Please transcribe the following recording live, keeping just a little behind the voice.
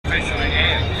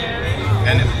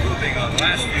and improving on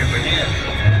last year, but yeah.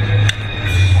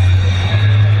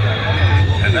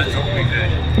 And that's opening day.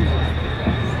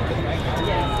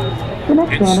 The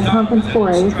next band in Conference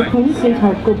 4A is the Caney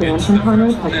High School Band from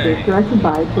Conroe, Texas, directed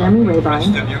by Jeremy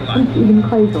Rehbein and Stephen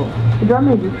Kloesel. The drum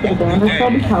majors for the band are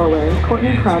Shelby, Callaway, Courtney,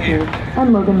 Krasney,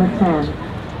 and Logan, McShan.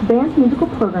 The band's musical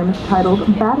program is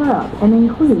titled Batter Up and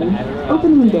includes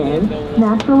Opening Day,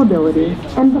 Natural Ability,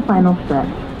 and the Final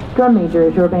Stretch. Drum major,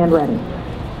 is your band ready?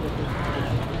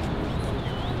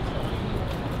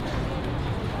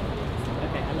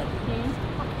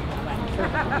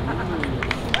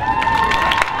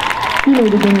 You may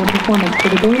begin your performance for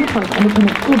the Galena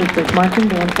Independent School District Marching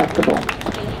Band Festival.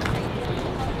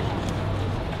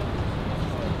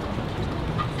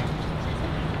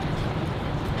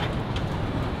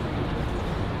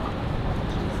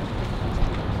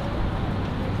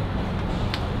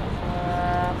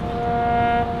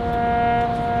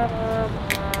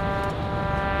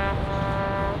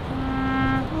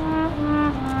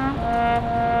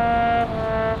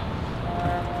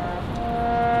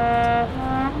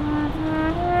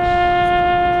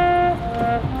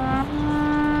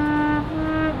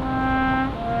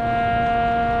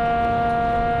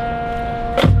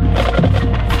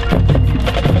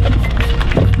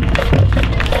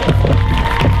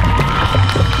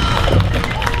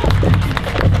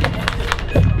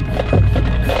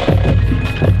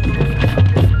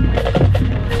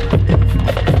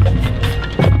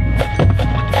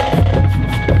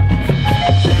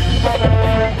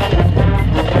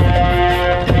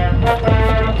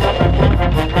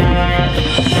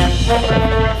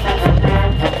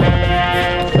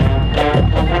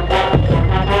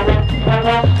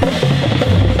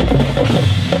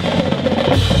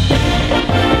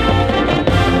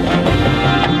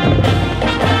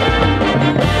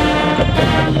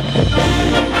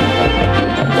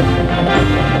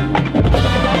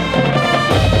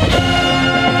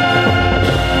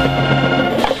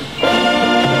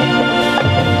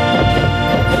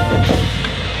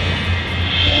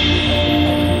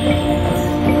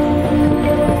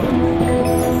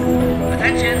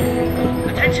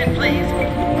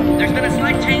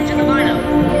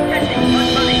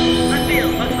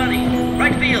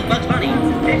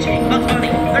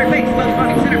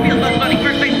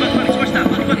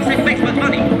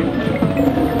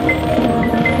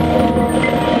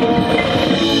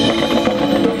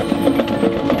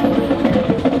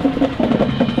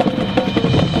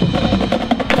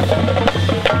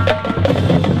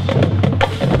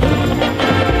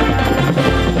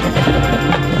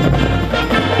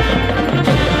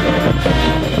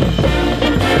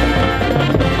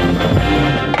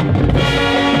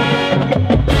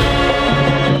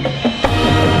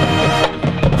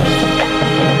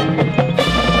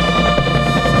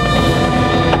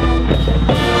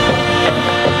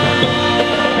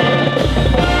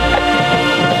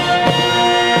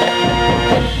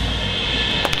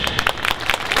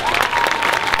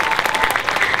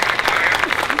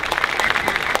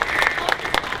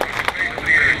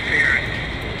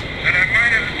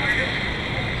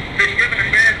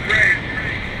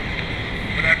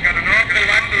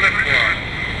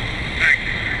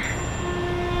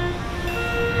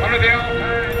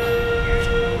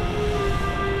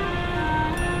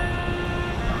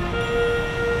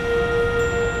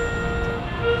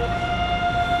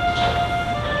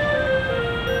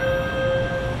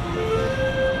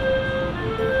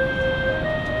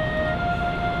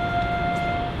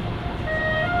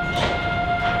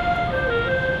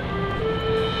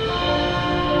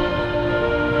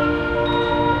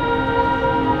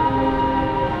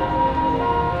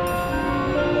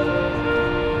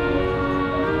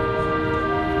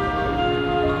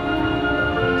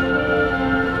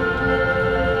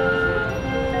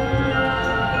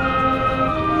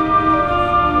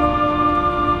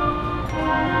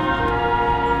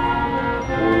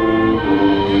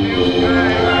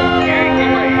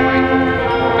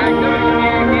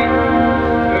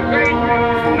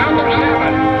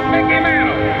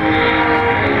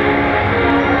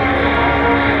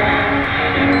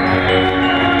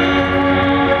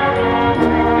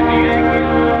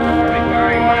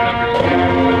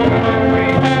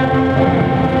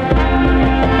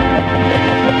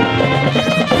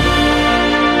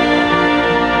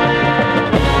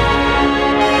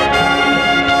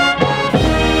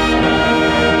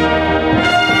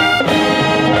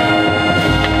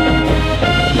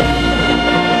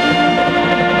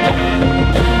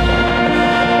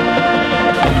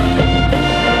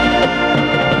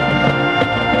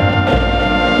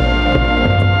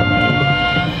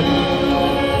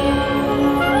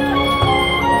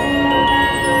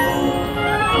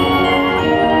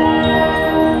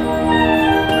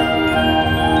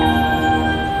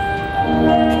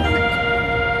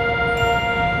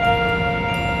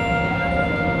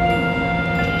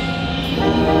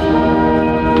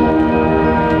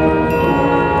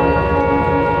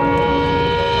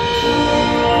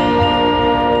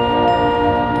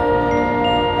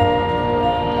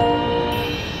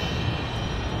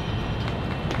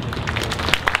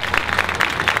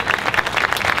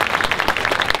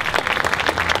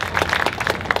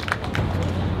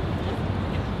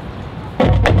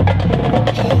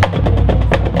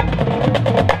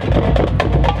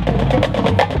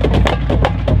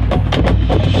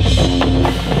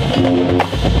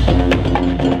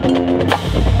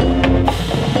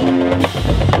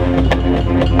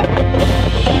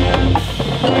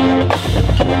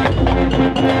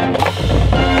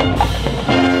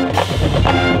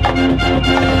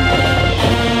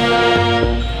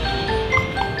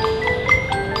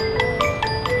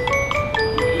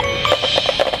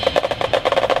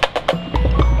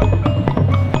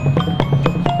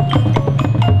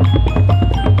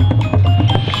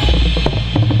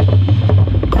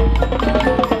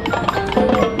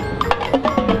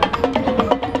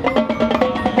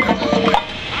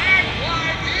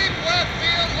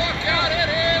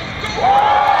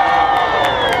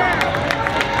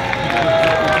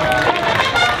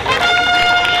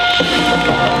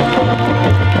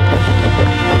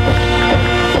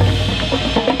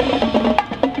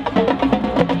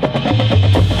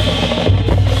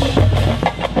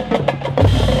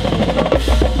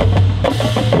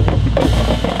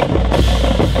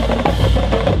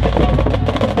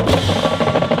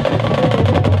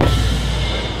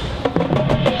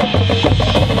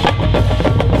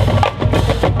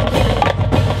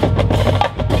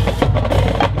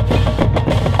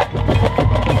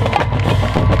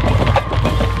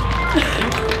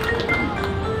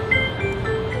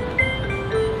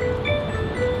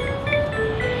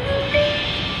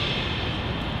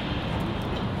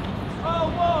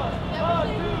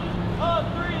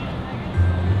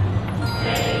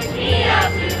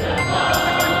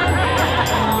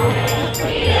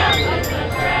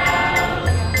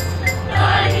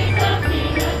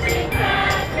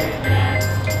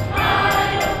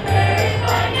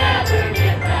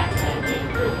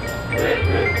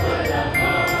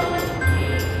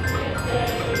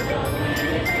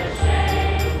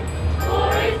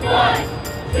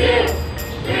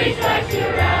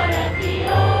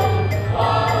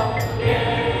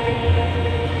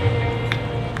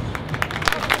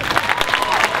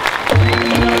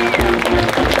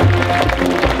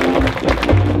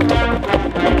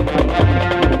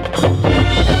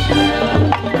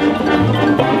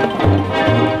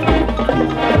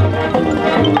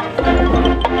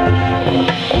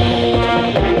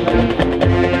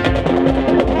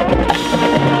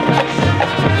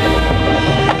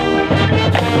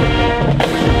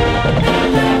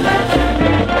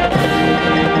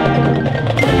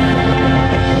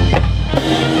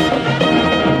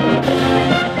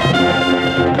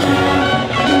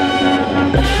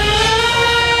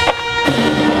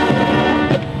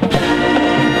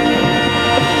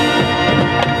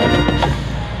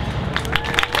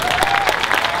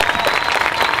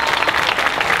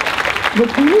 The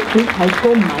Caney Creek High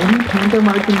School Mighty Panther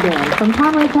Marching Band from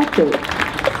Conroe, Texas.